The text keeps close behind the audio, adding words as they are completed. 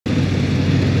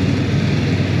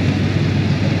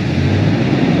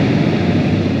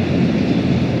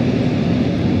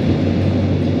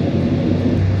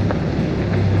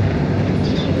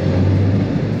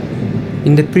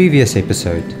In the previous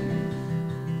episode,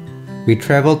 we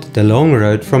travelled the long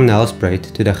road from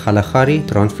Nelspruit to the Kgalagadi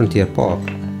Transfrontier Park.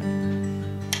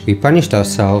 We punished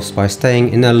ourselves by staying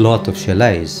in a lot of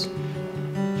chalets.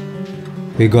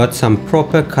 We got some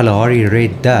proper Kalahari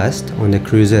red dust on the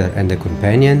cruiser and the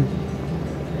companion.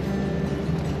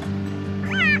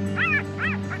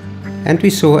 And we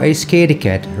saw a scaredy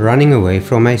cat running away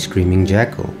from a screaming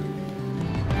jackal.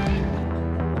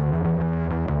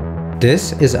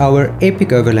 This is our epic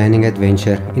overlanding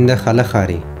adventure in the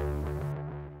Kgalagadi.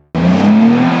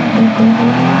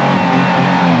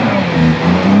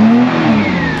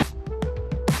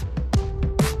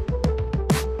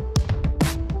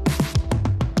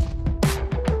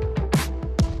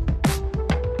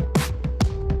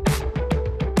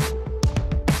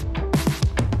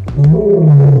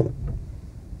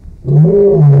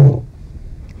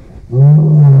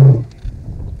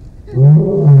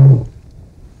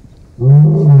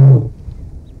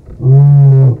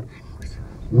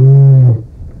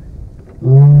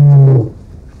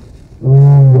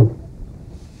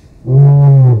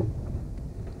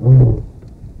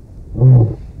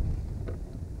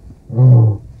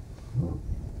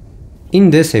 In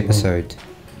this episode,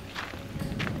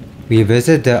 we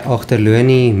visit the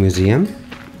Auchterlonie Museum.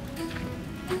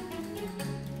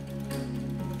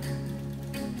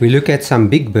 We look at some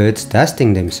big birds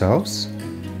dusting themselves.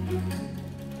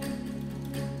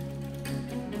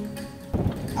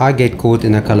 I get caught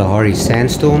in a Kalahari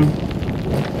sandstorm.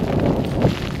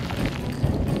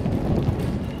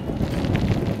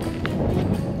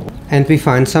 And we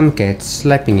find some cats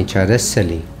slapping each other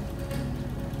silly.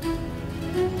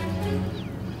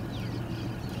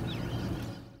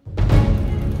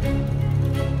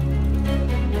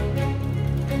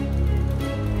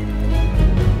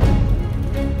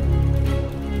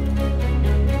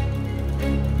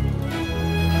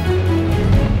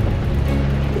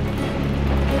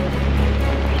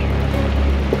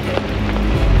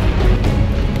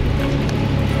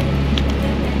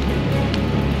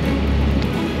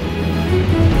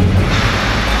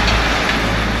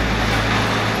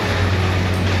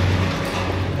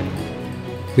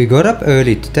 We got up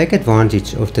early to take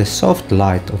advantage of the soft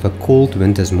light of a cold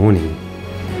winter's morning.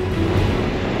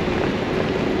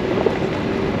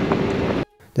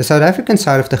 The South African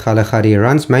side of the Kgalagadi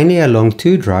runs mainly along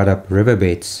two dried up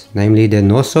riverbeds, namely the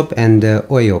Nossob and the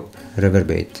Nossob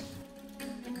riverbed.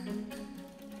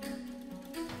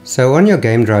 So on your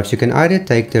game drives you can either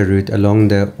take the route along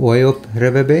the Nossob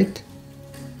riverbed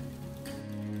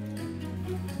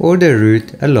or the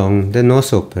route along the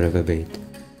Nossob riverbed.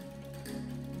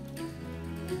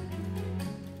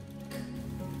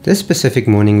 This specific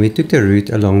morning we took the route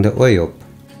along the Nossob,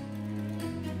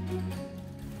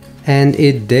 and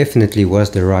it definitely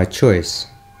was the right choice.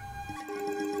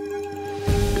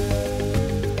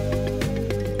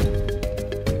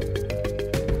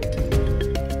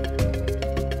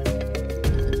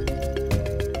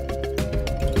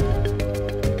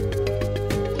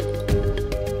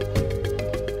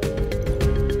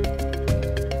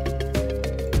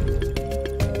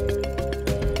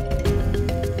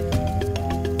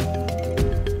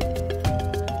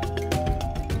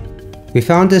 We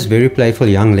found this very playful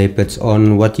young leopards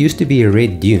on what used to be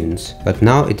red dunes, but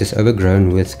now it is overgrown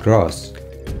with grass.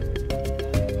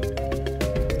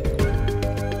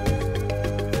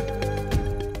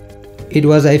 It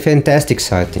was a fantastic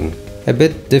sighting, a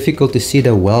bit difficult to see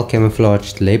the well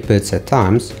camouflaged leopards at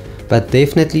times, but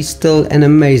definitely still an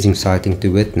amazing sighting to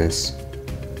witness.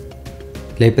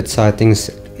 Leopard sightings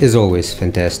is always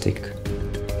fantastic.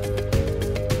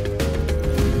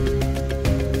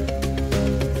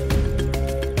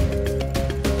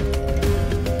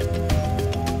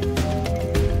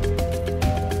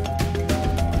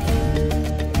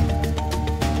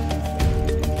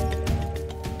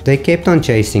 They kept on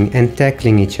chasing and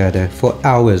tackling each other for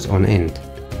hours on end.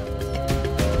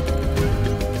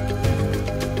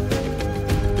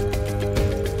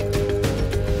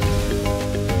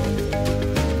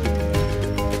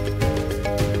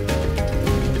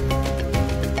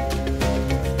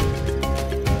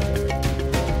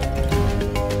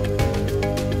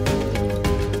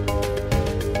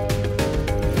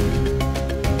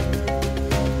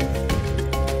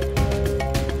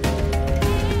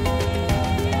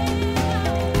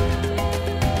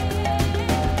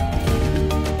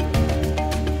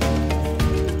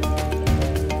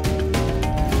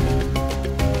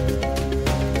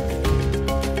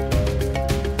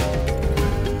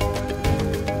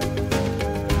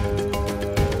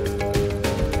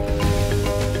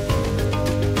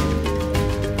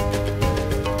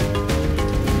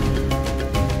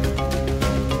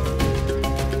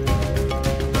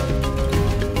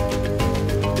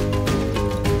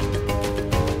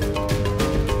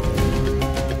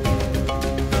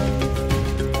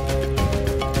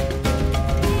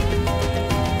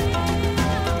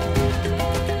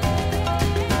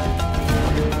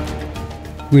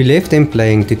 We left them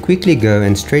playing to quickly go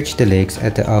and stretch the legs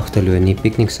at the Auchterlonie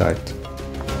picnic site.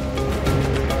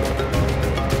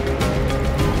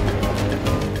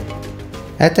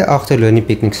 At the Auchterlonie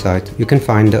picnic site you can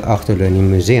find the Auchterlonie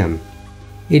Museum.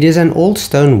 It is an old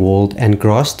stone-walled and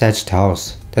grass-thatched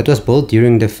house that was built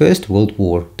during the First World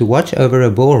War to watch over a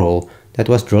borehole that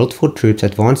was drilled for troops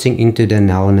advancing into the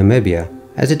now Namibia,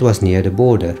 as it was near the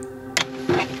border.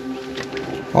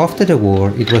 After the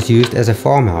war it was used as a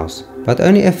farmhouse, but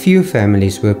only a few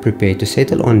families were prepared to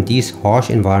settle on these harsh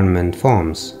environment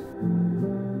farms.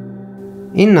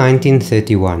 In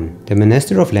 1931, the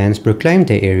Minister of Lands proclaimed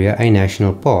the area a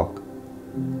national park,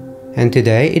 and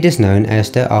today it is known as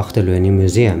the Auchterlonie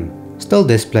Museum, still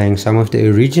displaying some of the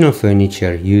original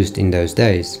furniture used in those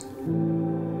days.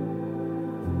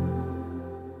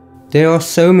 There are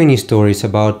so many stories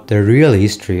about the real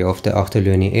history of the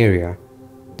Auchterlonie area.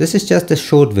 This is just a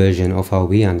short version of how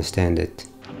we understand it.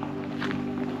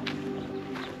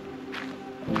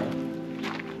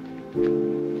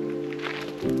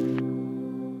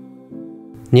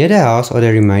 Near the house are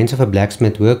the remains of a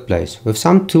blacksmith workplace with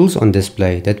some tools on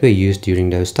display that were used during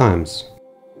those times.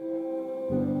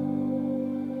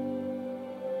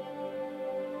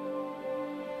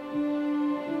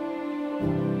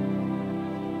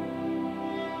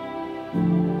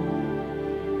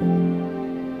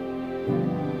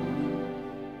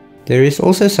 There is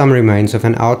also some remains of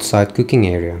an outside cooking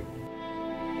area.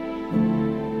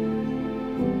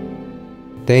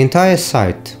 The entire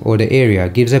site or the area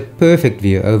gives a perfect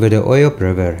view over the Nossob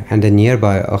river and the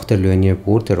nearby Auchterlonie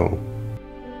waterhole.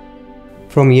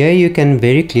 From here you can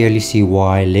very clearly see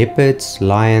why leopards,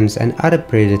 lions and other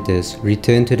predators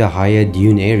return to the higher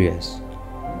dune areas.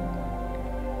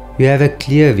 You have a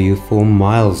clear view for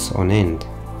miles on end.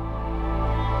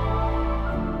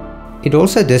 It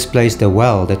also displays the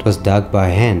well that was dug by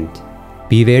hand.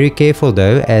 Be very careful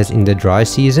though, as in the dry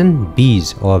season,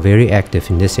 bees are very active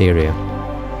in this area.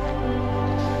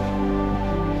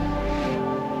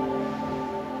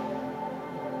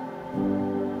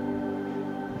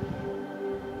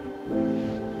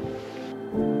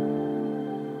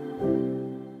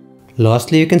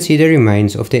 Lastly, you can see the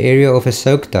remains of the area of a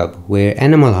soak tub where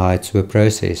animal hides were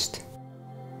processed.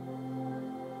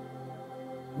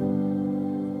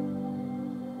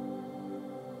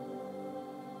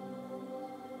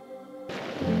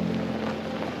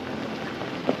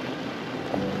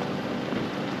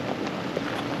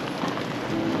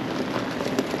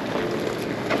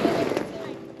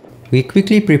 We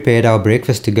quickly prepared our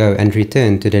breakfast to go and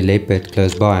returned to the Leopard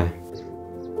close by.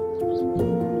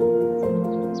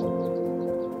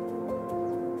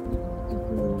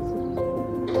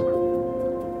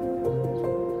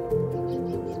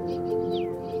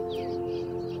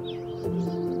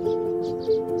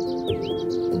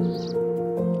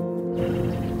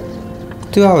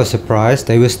 To our surprise,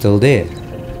 they were still there,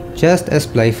 just as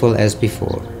playful as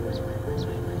before.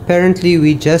 Apparently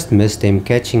we just missed them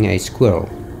catching a squirrel.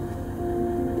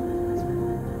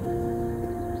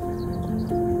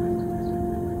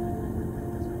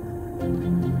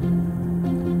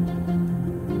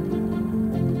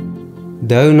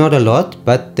 Though not a lot,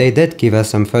 but they did give us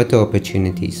some photo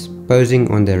opportunities, posing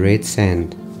on the red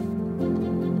sand.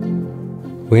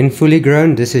 When fully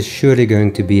grown, this is surely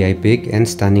going to be a big and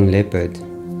stunning leopard.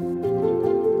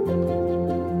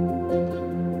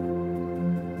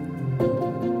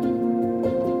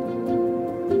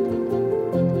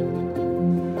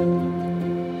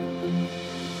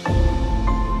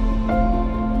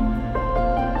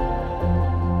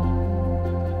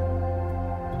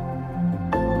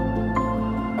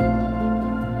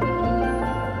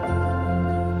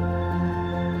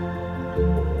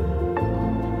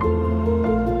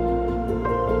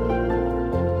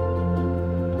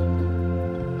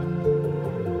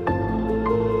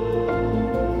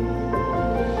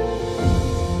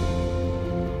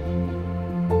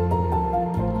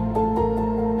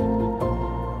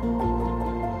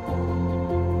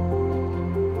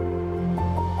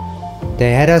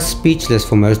 They had us speechless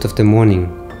for most of the morning.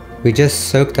 We just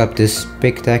soaked up this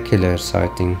spectacular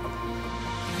sighting.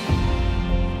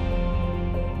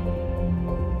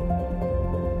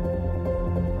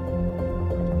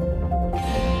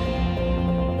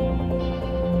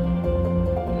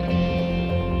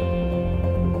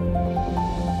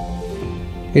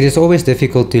 It is always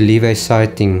difficult to leave a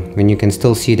sighting when you can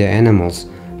still see the animals,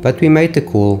 but we made the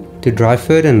call to drive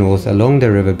further north along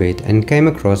the riverbed and came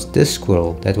across this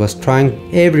squirrel that was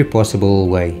trying every possible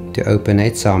way to open a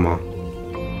tsama.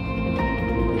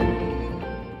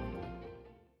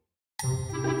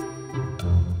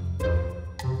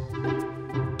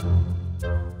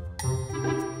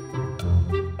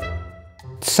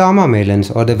 Sama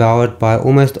melons are devoured by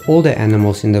almost all the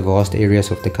animals in the vast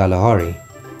areas of the Kalahari.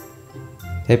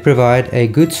 They provide a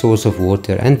good source of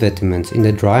water and vitamins in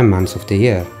the dry months of the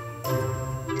year.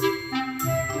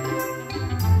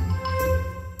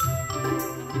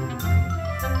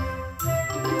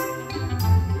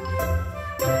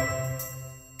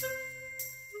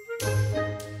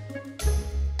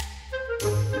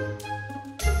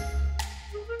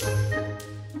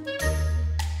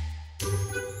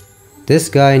 This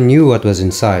guy knew what was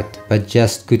inside, but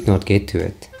just could not get to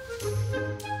it.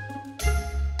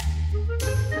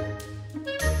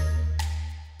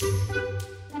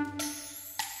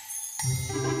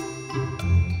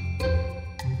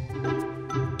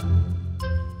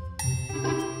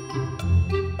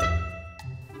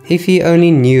 If he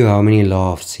only knew how many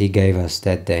laughs he gave us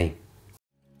that day.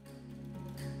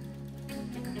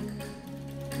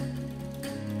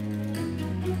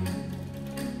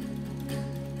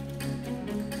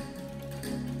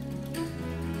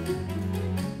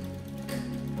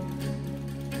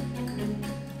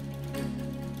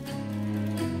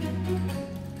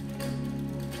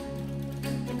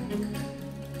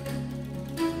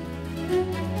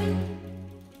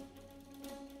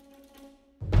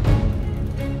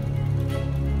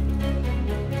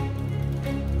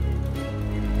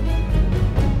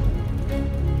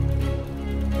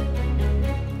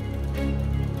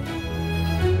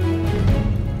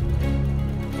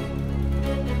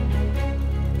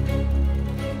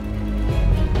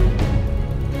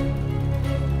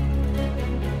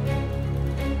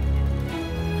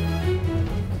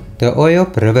 The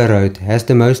Auchterlonie River Road has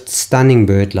the most stunning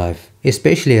bird life,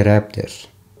 especially raptors.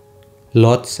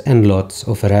 Lots and lots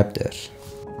of raptors.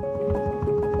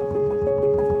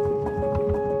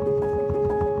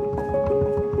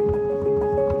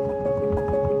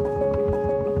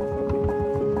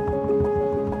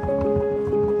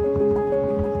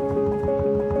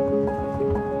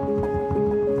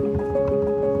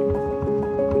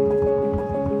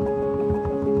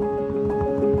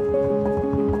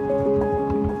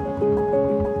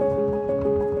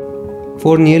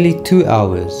 For nearly 2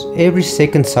 hours, every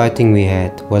second sighting we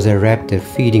had was a raptor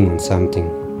feeding on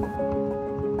something.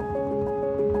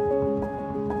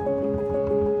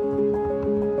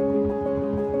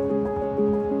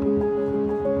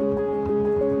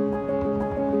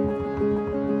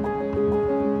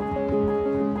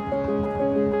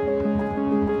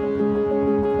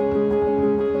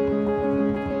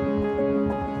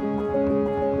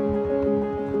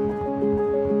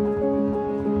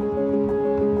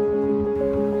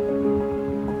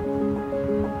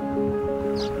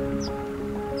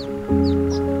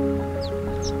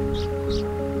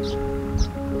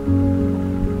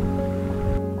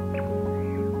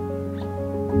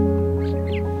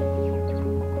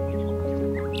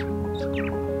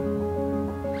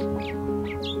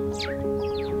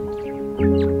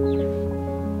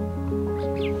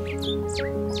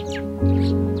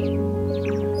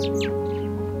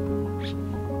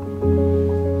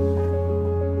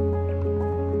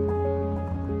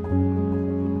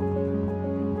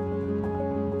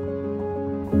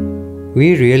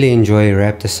 We really enjoy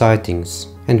raptor sightings,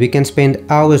 and we can spend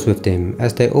hours with them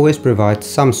as they always provide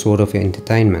some sort of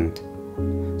entertainment.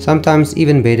 Sometimes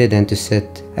even better than to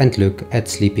sit and look at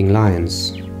sleeping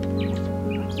lions.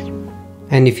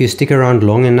 And if you stick around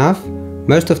long enough,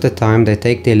 most of the time they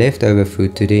take their leftover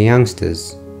food to their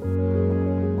youngsters.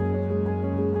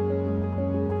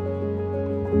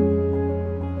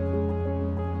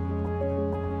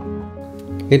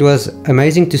 It was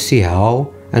amazing to see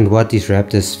how and what these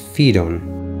raptors feed on.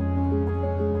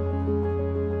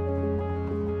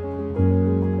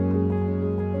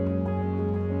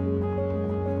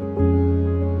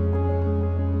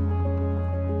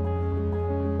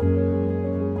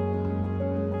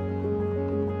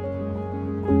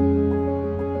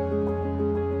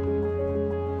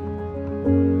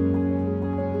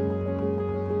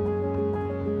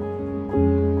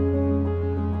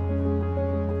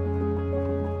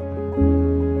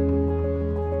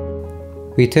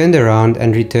 We turned around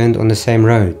and returned on the same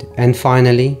road, and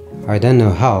finally, I don't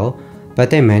know how, but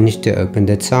they managed to open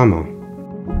that Sama.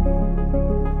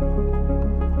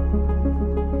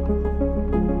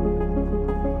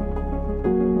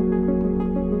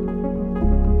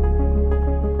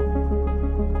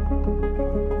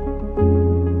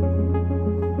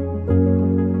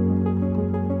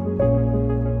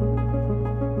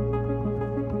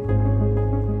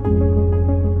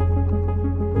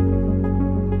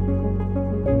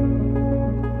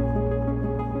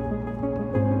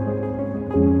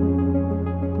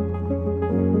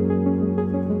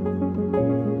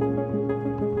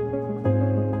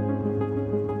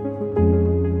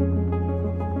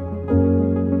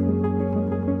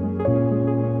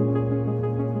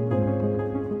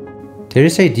 There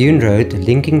is a dune road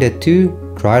linking the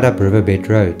two dried up riverbed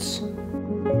roads.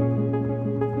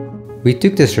 We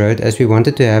took this road as we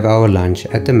wanted to have our lunch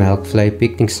at the Melkvlei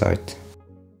picnic site.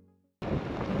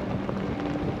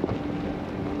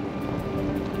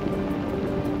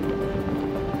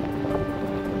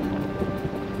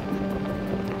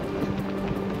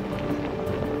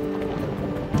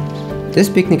 This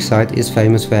picnic site is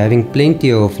famous for having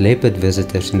plenty of leopard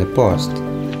visitors in the past.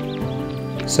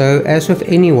 So, as with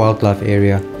any wildlife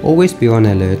area, always be on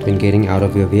alert when getting out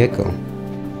of your vehicle.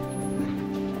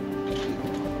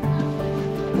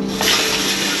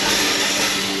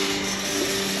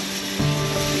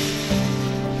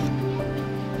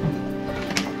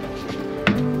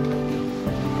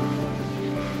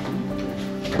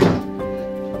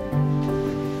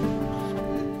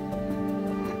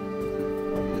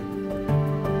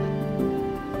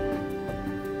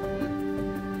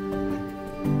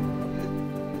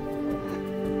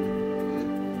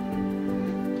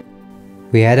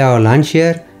 We had our lunch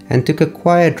here and took a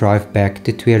quiet drive back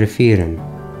to Tweerivieren,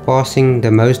 passing the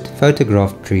most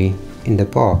photographed tree in the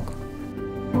park.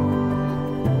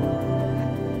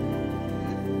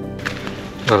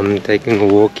 I'm taking a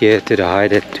walk here to the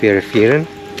height at Tweerivieren.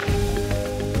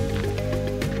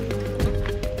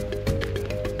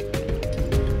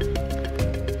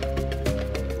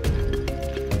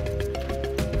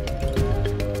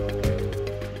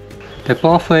 The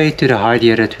pathway to the height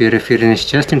here at Tweerivieren is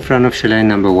just in front of chalet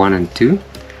number 1 and 2.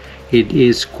 It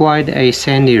is quite a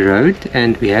sandy road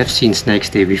and we have seen snakes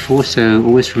there before, so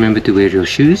always remember to wear your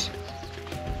shoes.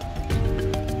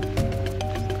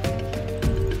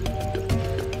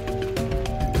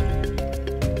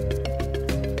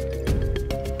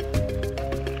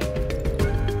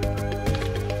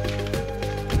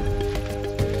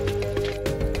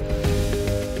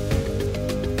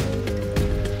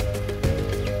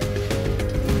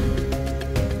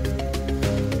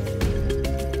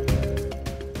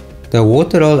 The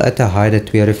waterhole at the height at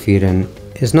Tweerivieren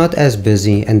is not as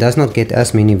busy and does not get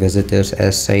as many visitors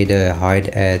as say the height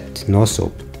at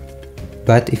Nossob.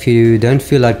 But if you don't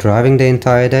feel like driving the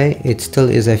entire day, it still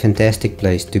is a fantastic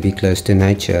place to be close to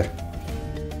nature.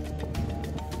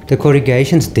 The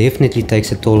corrugations definitely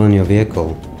takes a toll on your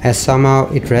vehicle, as somehow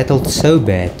it rattled so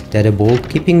bad that a bolt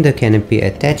keeping the canopy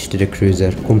attached to the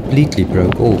cruiser completely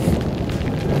broke off.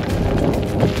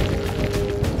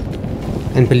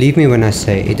 And believe me when I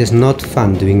say it is not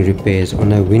fun doing repairs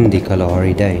on a windy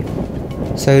Kalahari day.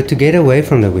 So to get away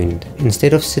from the wind,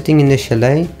 instead of sitting in the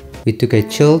chalet, we took a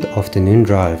chilled afternoon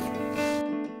drive.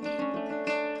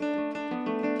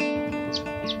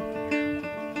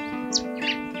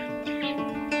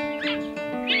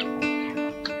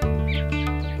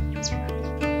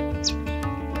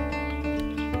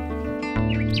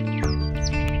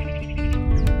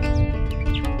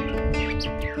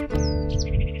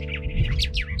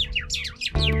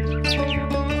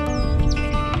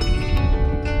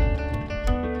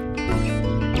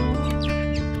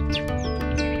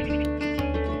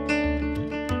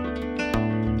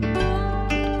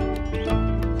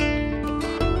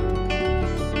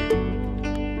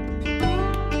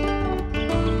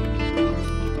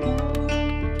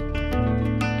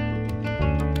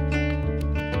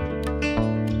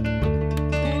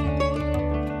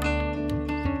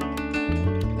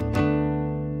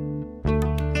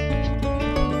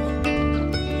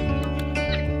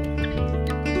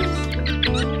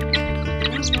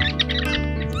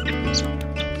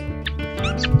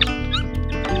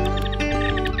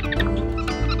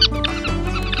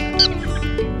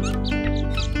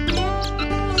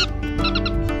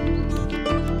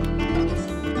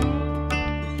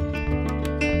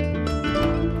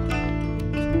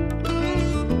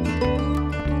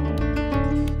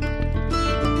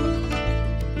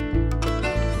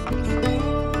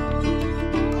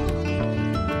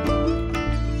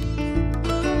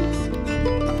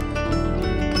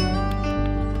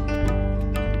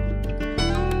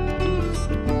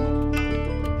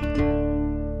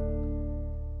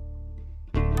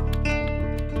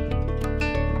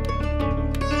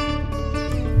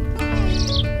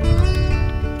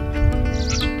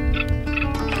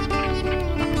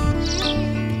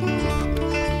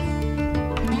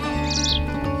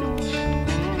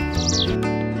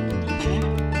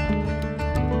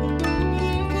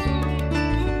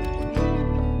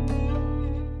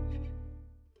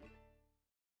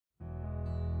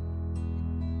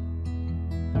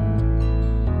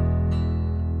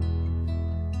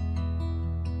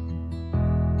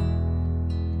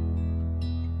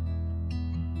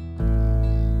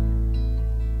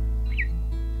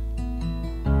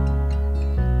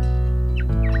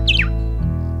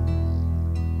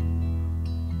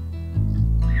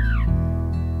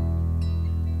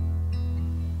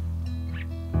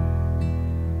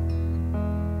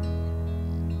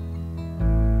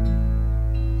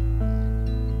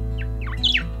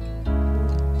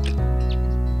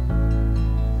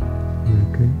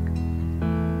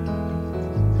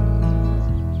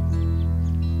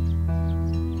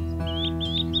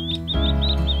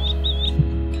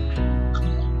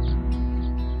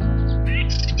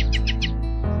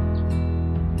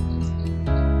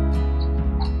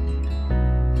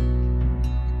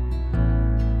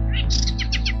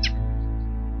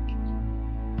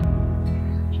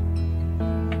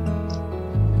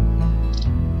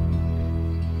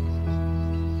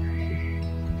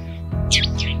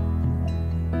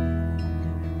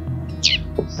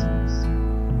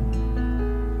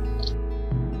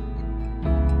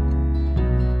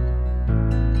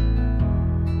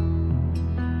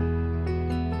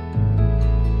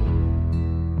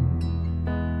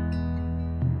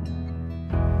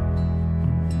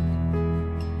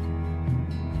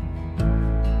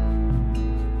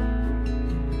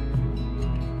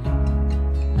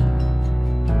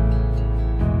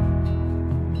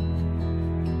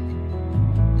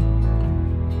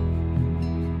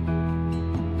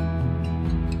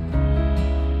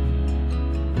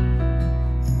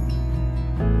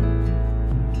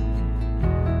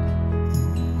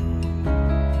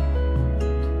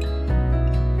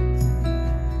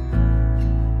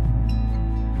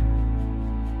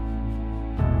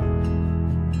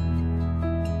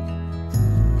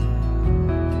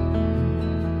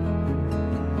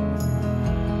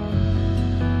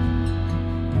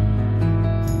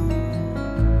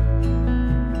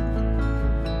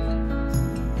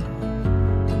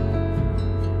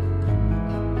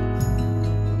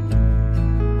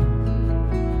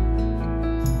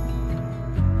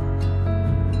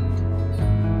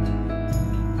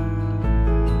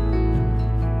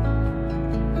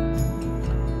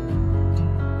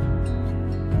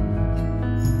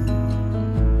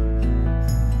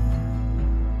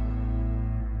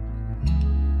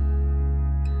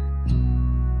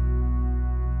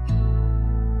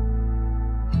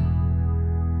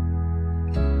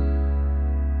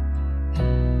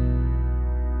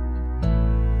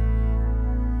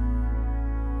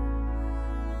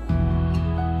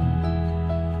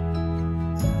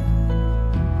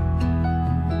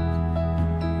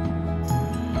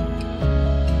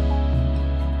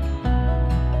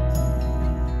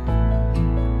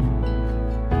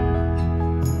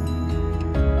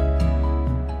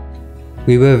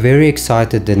 We were very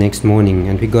excited the next morning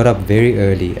and we got up very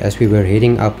early as we were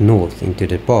heading up north into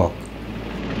the park.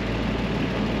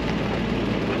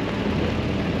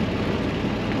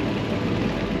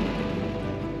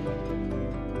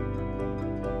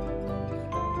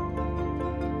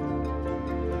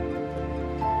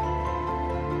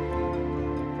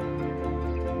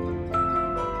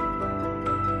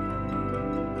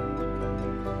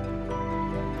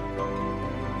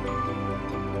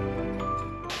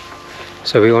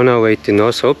 So we're on our way to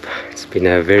Nossob. It's been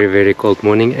a very cold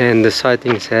morning and the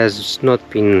sightings has not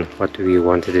been what we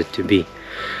wanted it to be.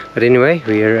 But anyway,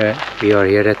 we are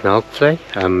here at Melkvlei.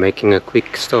 I'm making a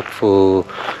quick stop for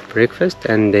breakfast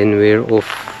and then we're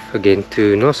off again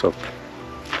to Nossob.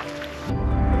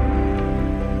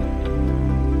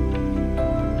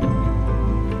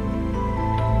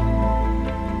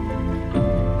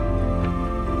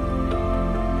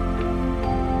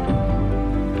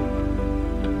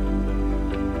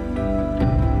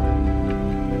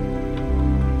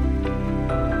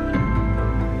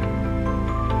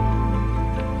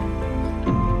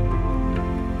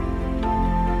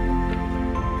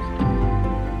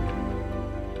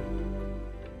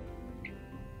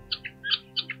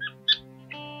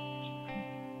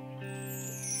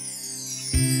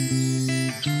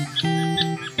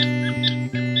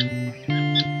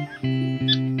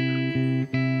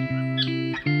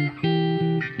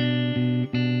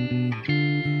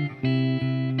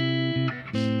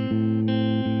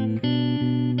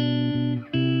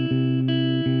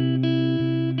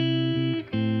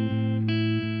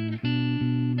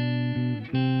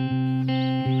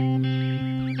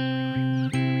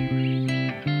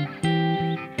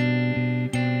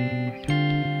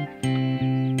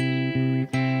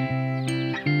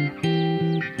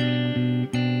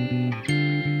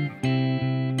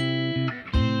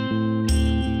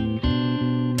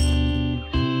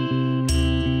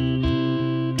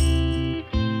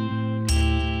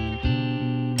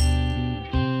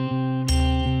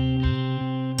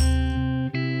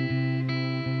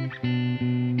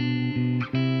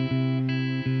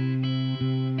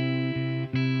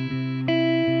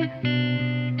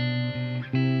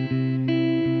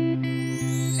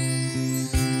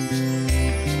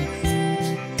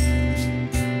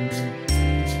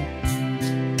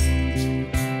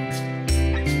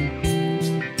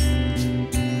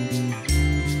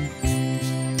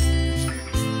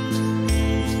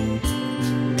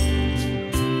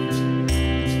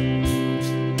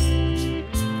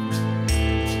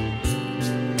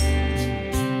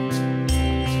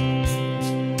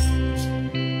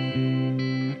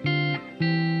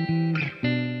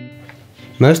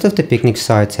 Most of the picnic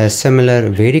sites has similar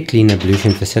very clean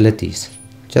ablution facilities,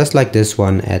 just like this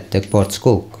one at Leopard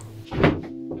Skulk.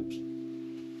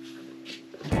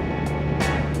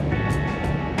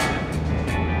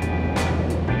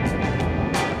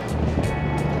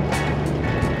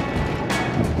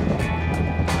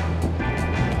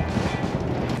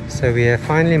 So we have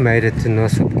finally made it to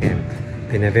Nossob camp.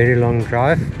 Been a very long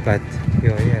drive, but we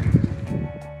are here.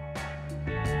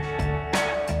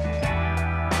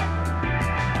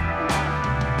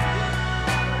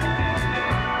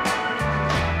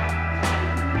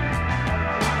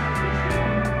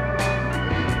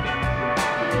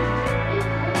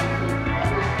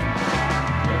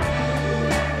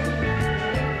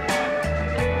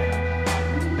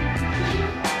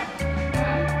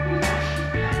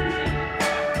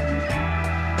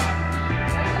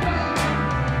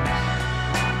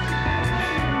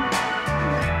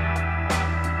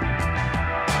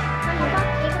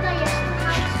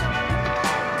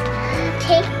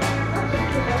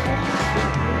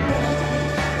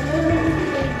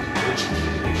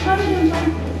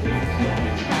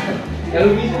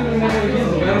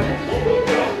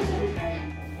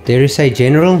 There is a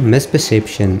general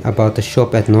misperception about the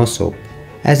shop at Nossob,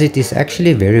 as it is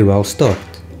actually very well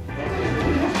stocked.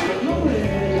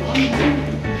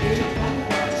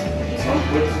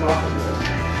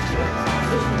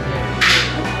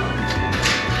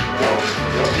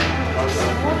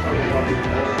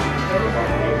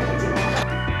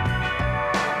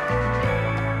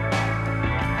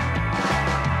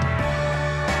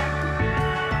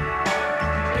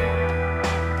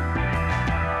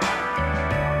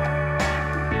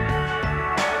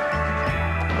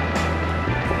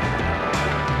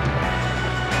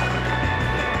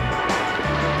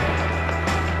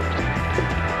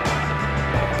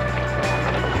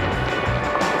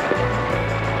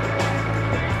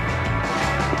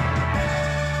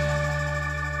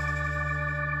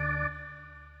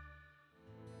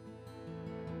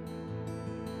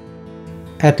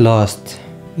 At last,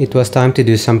 it was time to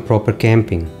do some proper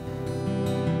camping.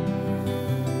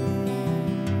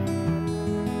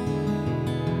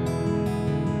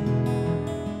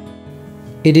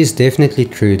 It is definitely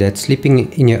true that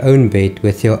sleeping in your own bed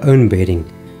with your own bedding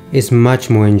is much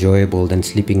more enjoyable than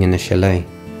sleeping in a chalet.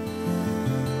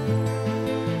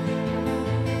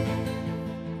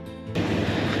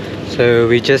 So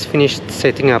we just finished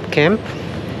setting up camp.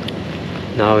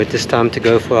 Now it is time to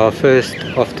go for our first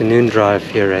afternoon drive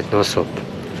here at Nossob.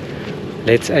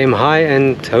 Let's aim high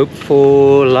and hope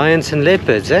for lions and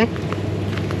leopards, eh?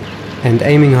 And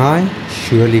aiming high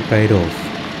surely paid off.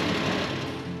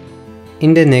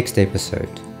 In the next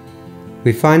episode,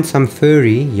 we find some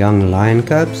furry young lion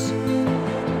cubs,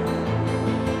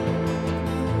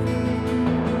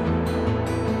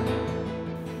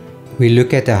 we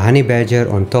look at a honey badger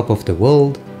on top of the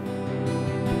world,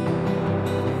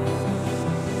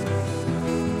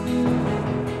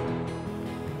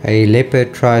 a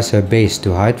leopard tries her best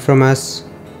to hide from us,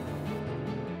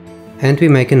 and we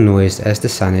make a noise as the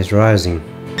sun is rising.